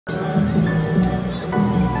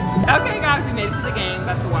we made it to the game.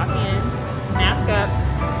 About to walk in, mask up.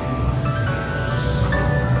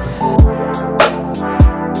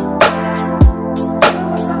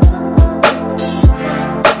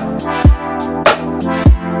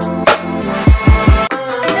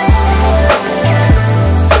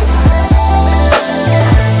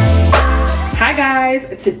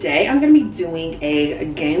 Today I'm gonna be doing a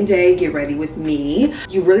game day get ready with me.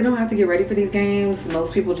 You really don't have to get ready for these games.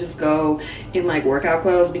 Most people just go in like workout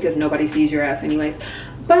clothes because nobody sees your ass anyways,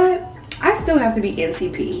 but I still have to be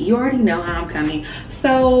NCP. You already know how I'm coming,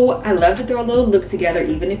 so I love to throw a little look together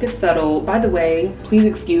even if it's subtle. By the way, please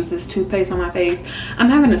excuse this toothpaste on my face. I'm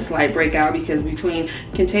having a slight breakout because between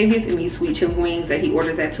Kentavious and these sweet chili wings that he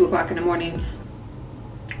orders at 2 o'clock in the morning,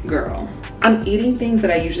 girl, I'm eating things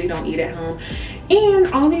that I usually don't eat at home,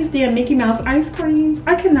 and all these damn Mickey Mouse ice creams.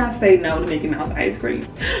 I cannot say no to Mickey Mouse ice cream.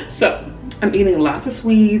 So I'm eating lots of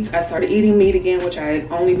sweets. I started eating meat again, which I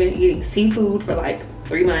had only been eating seafood for like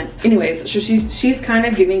 3 months. Anyways, so she's kind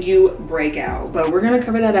of giving you breakout, but we're gonna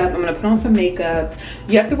cover that up. I'm gonna put on some makeup.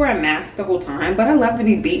 You have to wear a mask the whole time, but I love to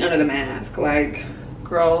be beat under the mask. Like,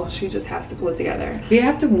 girl, she just has to pull it together. We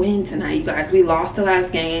have to win tonight, you guys. We lost the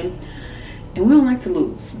last game and we don't like to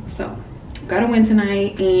lose, so gotta win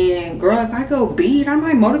tonight. And girl, if I go beat, I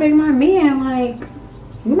might motivate my man. Like,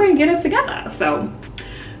 we might get it together, so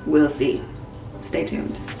we'll see. Stay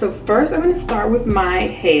tuned. So first I'm gonna start with my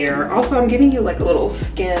hair. Also, I'm giving you like a little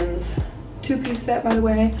Skims 2-piece set, by the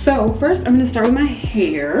way. So first I'm gonna start with my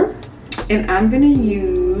hair, and I'm gonna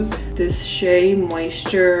use this Shea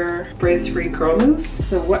Moisture frizz-free curl mousse.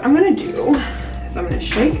 So what I'm gonna do is I'm gonna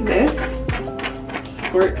shake this,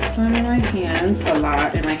 squirt some in my hands, a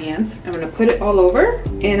lot in my hands. I'm gonna put it all over,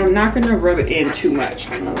 and I'm not gonna rub it in too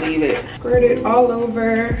much. I'm gonna leave it, squirt it all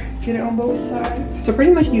over, get it on both sides. So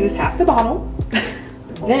pretty much use half the bottle.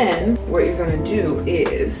 Then what you're gonna do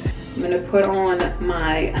is I'm gonna put on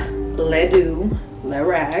my Le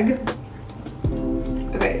Rag.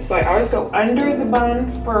 Okay, so I always go under the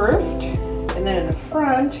bun first, and then in the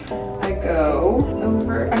front I go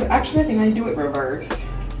over. Actually, I think I do it reverse.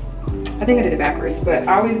 I think I did it backwards, but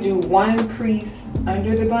I always do one crease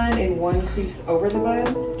under the bun and one crease over the bun,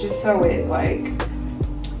 just so it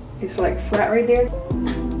it's like flat right there.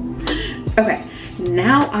 Okay,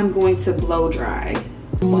 now I'm going to blow dry.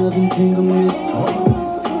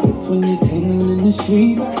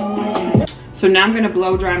 So now I'm gonna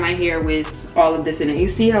blow dry my hair with all of this in it. You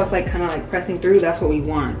see how it's like kind of like pressing through? That's what we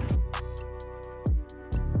want.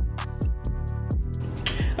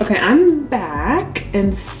 Okay, I'm back,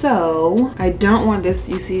 and so I don't want this.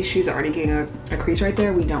 You see she's already getting a crease right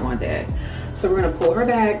there. We don't want that. So we're gonna pull her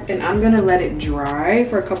back, and I'm gonna let it dry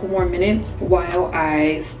for a couple more minutes while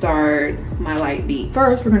I start my light beat.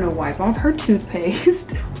 First, we're gonna wipe off her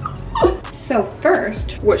toothpaste. So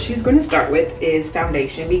first, what she's going to start with is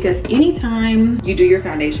foundation, because anytime you do your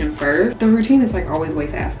foundation first, the routine is like always way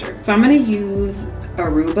faster. So I'm going to use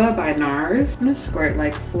Aruba by NARS. I'm going to squirt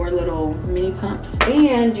like 4 little mini pumps.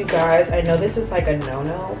 And you guys, I know this is like a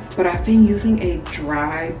no-no, but I've been using a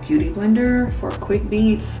dry beauty blender for quick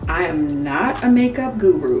beats. I am not a makeup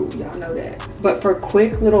guru, y'all know that. But for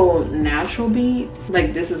quick little natural beats,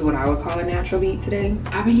 like this is what I would call a natural beat today,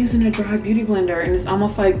 I've been using a dry beauty blender, and it's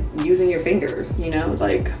almost like using your fingers, you know?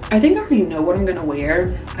 Like, I think I already know what I'm gonna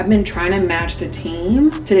wear. I've been trying to match the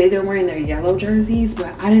team. Today they're wearing their yellow jerseys,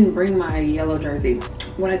 but I didn't bring my yellow jersey.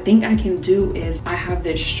 What I think I can do is I have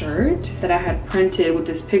this shirt that I had printed with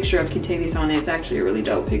this picture of Kentavious on it. It's actually a really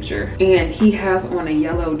dope picture, and he has on a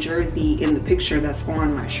yellow jersey in the picture that's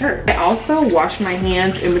on my shirt. I also wash my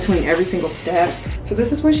hands in between every single step. So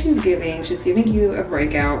this is what she's giving. She's giving you a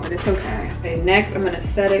breakout, but it's okay. Okay, next I'm gonna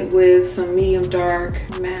set it with some medium dark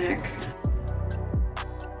MAC.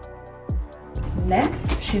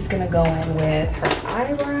 Next, she's gonna go in with her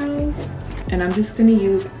eyebrows, and I'm just gonna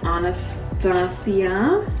use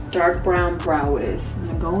Anastasia dark brown brow wiz. I'm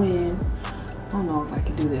gonna go in. I don't know if I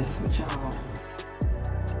can do this with y'all.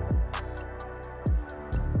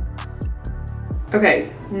 Okay,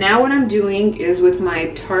 now what I'm doing is with my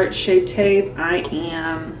Tarte Shape Tape, I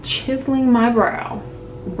am chiseling my brow.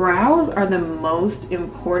 Brows are the most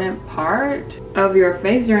important part of your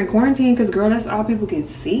face during quarantine, because girl, that's all people can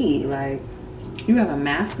see. Like, you have a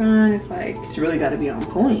mask on, it's like, it's really gotta be on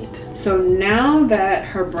point. So now that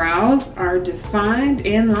her brows are defined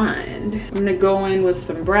and lined, I'm gonna go in with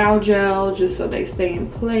some brow gel just so they stay in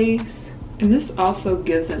place. And this also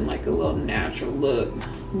gives them like a little natural look.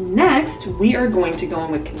 Next, we are going to go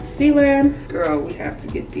in with concealer. Girl, we have to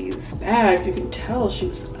get these bags. You can tell she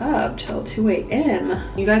was up till 2 a.m.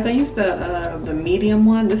 You guys, I used the medium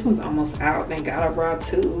one. This one's almost out. Thank God I brought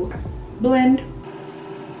 2. Blend.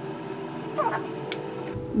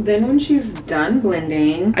 Then when she's done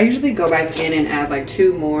blending, I usually go back in and add like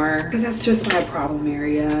 2 more because that's just my problem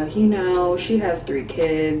area. You know, she has 3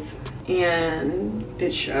 kids and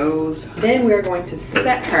it shows. Then we're going to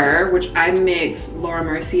set her, which I mix Laura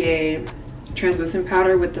Mercier translucent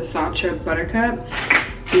powder with the Salt Chip Buttercup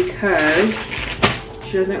because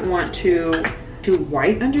she doesn't want too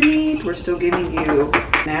white underneath. We're still giving you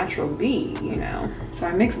natural B, you know. So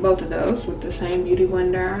I mix both of those with the same beauty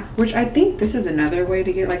blender, which I think this is another way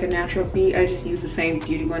to get like a natural B. I just use the same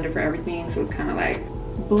beauty blender for everything, so it's kind of like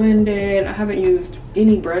blended. I haven't used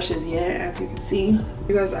any brushes yet, as you can see,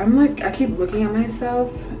 because I'm like, I keep looking at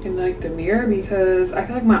myself in like the mirror because I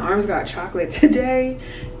feel like my arms got chocolate today,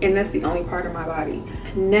 and that's the only part of my body.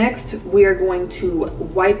 Next, we are going to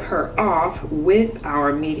wipe her off with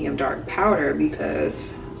our medium dark powder because,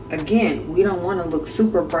 again, we don't want to look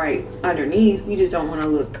super bright underneath. We just don't want to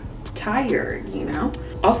look tired, you know.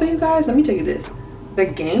 Also, you guys, let me tell you this. The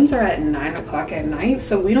games are at 9 o'clock at night,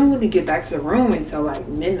 so we don't really get back to the room until like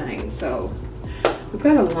midnight. So we've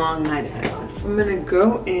got a long night ahead of us. I'm gonna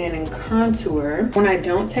go in and contour. When I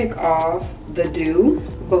don't take off the dew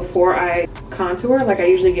before I contour, like I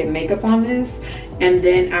usually get makeup on this, and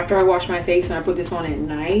then after I wash my face and I put this on at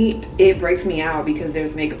night, it breaks me out because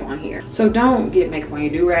there's makeup on here. So don't get makeup on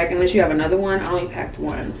your do-rag unless you have another one. I only packed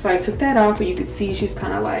one. So I took that off, but you can see she's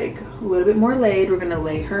kind of like a little bit more laid. We're gonna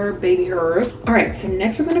lay her baby hers. All right, so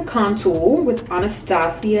next we're gonna contour with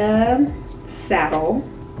Anastasia Saddle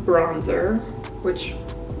Bronzer, which,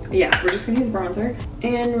 yeah, we're just gonna use bronzer.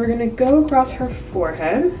 And we're gonna go across her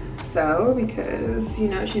forehead. So, because, you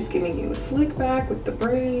know, she's giving you a slick back with the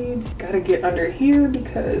braids. Gotta get under here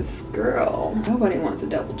because, girl, nobody wants a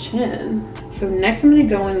double chin. So next I'm gonna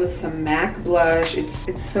go in with some MAC blush.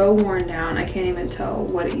 It's so worn down, I can't even tell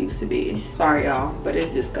what it used to be. Sorry, y'all, but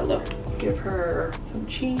it's this color. Give her some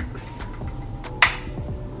cheeks.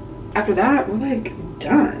 After that, we're like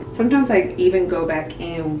done. Sometimes I even go back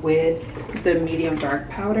in with the medium dark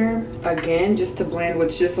powder again, just to blend,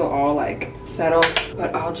 which just will all like settle,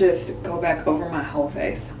 but I'll just go back over my whole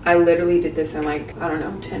face. I literally did this in like, I don't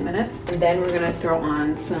know, 10 minutes. And then we're gonna throw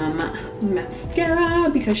on some mascara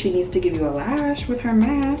because she needs to give you a lash with her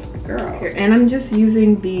mask, girl. Here, and I'm just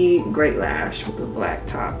using the Great Lash with the black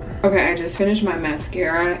top. Okay, I just finished my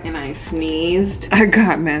mascara and I sneezed. I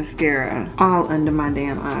got mascara all under my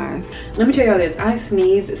damn eyes. Let me tell y'all this, I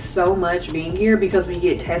sneezed so much being here because we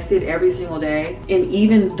get tested every single day. And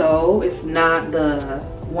even though it's not the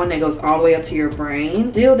one that goes all the way up to your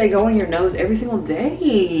brain, still they go in your nose every single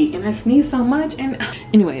day, and I sneeze so much. And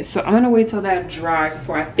anyway, so I'm gonna wait till that dries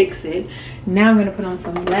before I fix it. Now I'm gonna put on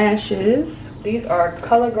some lashes. These are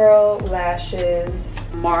CoverGirl lashes.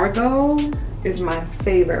 Margot is my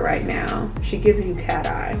favorite right now. She gives you cat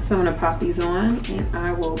eye. So I'm gonna pop these on and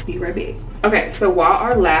I will be right back. Okay, so while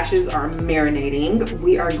our lashes are marinating,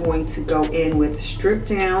 we are going to go in with Strip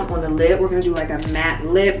Down on the lip. We're gonna do like a matte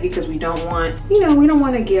lip because we don't want, you know, we don't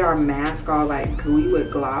want to get our mask all like gooey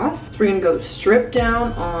with gloss. So we're gonna go Strip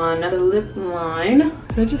Down on the lip line.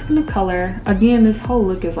 So just gonna color. Again, this whole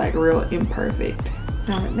look is like real imperfect.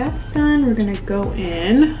 Now that that's done, we're gonna go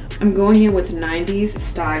in. I'm going in with 90s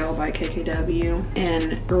Style by KKW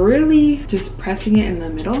and really just pressing it in the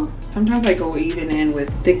middle. Sometimes I go even in with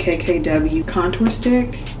the KKW contour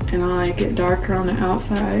stick and I get darker on the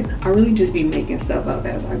outside. I really just be making stuff up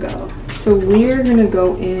as I go. So we're gonna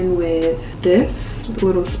go in with this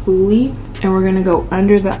little spoolie and we're gonna go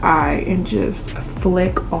under the eye and just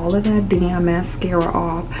flick all of that damn mascara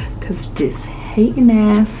off because this hating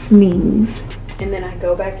ass sneeze. And then I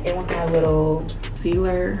go back in with my little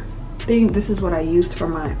sealer thing. This is what I used for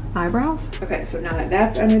my eyebrows. Okay, so now that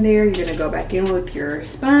that's under there, you're gonna go back in with your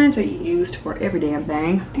sponge that you used for every damn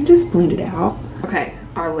thing and just blend it out. Okay,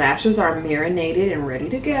 our lashes are marinated and ready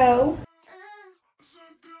to go.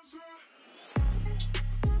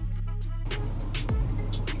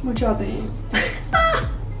 What y'all think?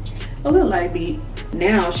 A little light beat.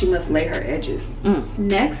 Now she must lay her edges.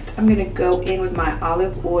 Next, I'm gonna go in with my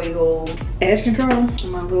olive oil edge control.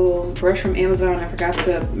 My little brush from Amazon. I forgot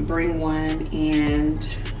to bring one,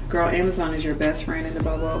 and girl, Amazon is your best friend in the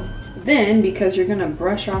bubble. Then, because you're gonna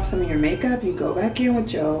brush off some of your makeup, you go back in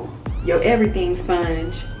with your everything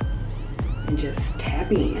sponge and just tap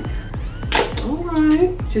in. All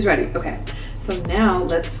right, she's ready. Okay, so now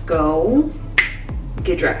let's go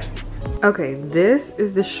get dressed. Okay, this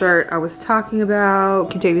is the shirt I was talking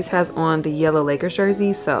about. Davis has on the yellow Lakers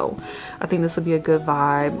jersey, so I think this will be a good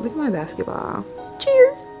vibe. Look at my basketball.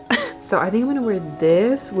 Cheers. So I think I'm gonna wear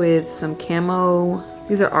this with some camo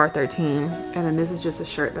These are R13, and then this is just a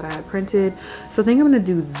shirt that I had printed. So I think I'm gonna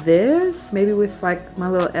do this, maybe with like my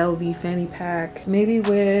little LV fanny pack, maybe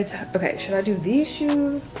with, okay, should I do these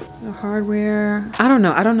shoes? The hardware, I don't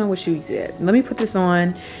know what shoes yet. Let me put this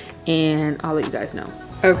on and I'll let you guys know.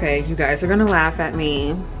 Okay, you guys are gonna laugh at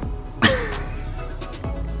me.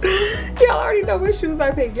 Y'all already know what shoes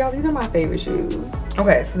I picked. Y'all, these are my favorite shoes.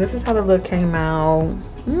 Okay, so this is how the look came out.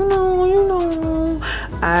 You know,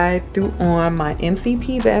 I threw on my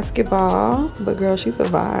MCP basketball, but girl, she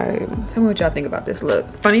survived. Tell me what y'all think about this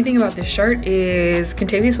look. Funny thing about this shirt is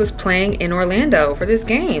Contavious was playing in Orlando for this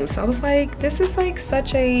game. So I was like, this is like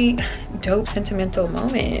such a dope sentimental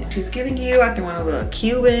moment. She's giving you, I threw on a little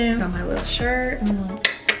Cuban on my little shirt.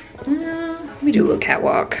 Let me do a little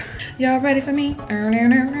catwalk. Y'all ready for me?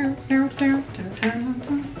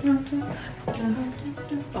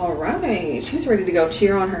 All right, she's ready to go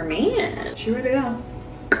cheer on her man. She ready to go.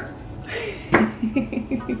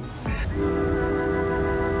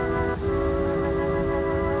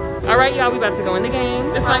 All right, y'all, we about to go in the game.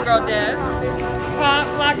 This is my girl, Des.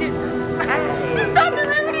 Lock it. Stop doing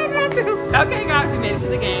everything I got to. Okay, guys, we made it to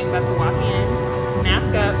the game. About to walk in,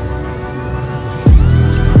 mask up.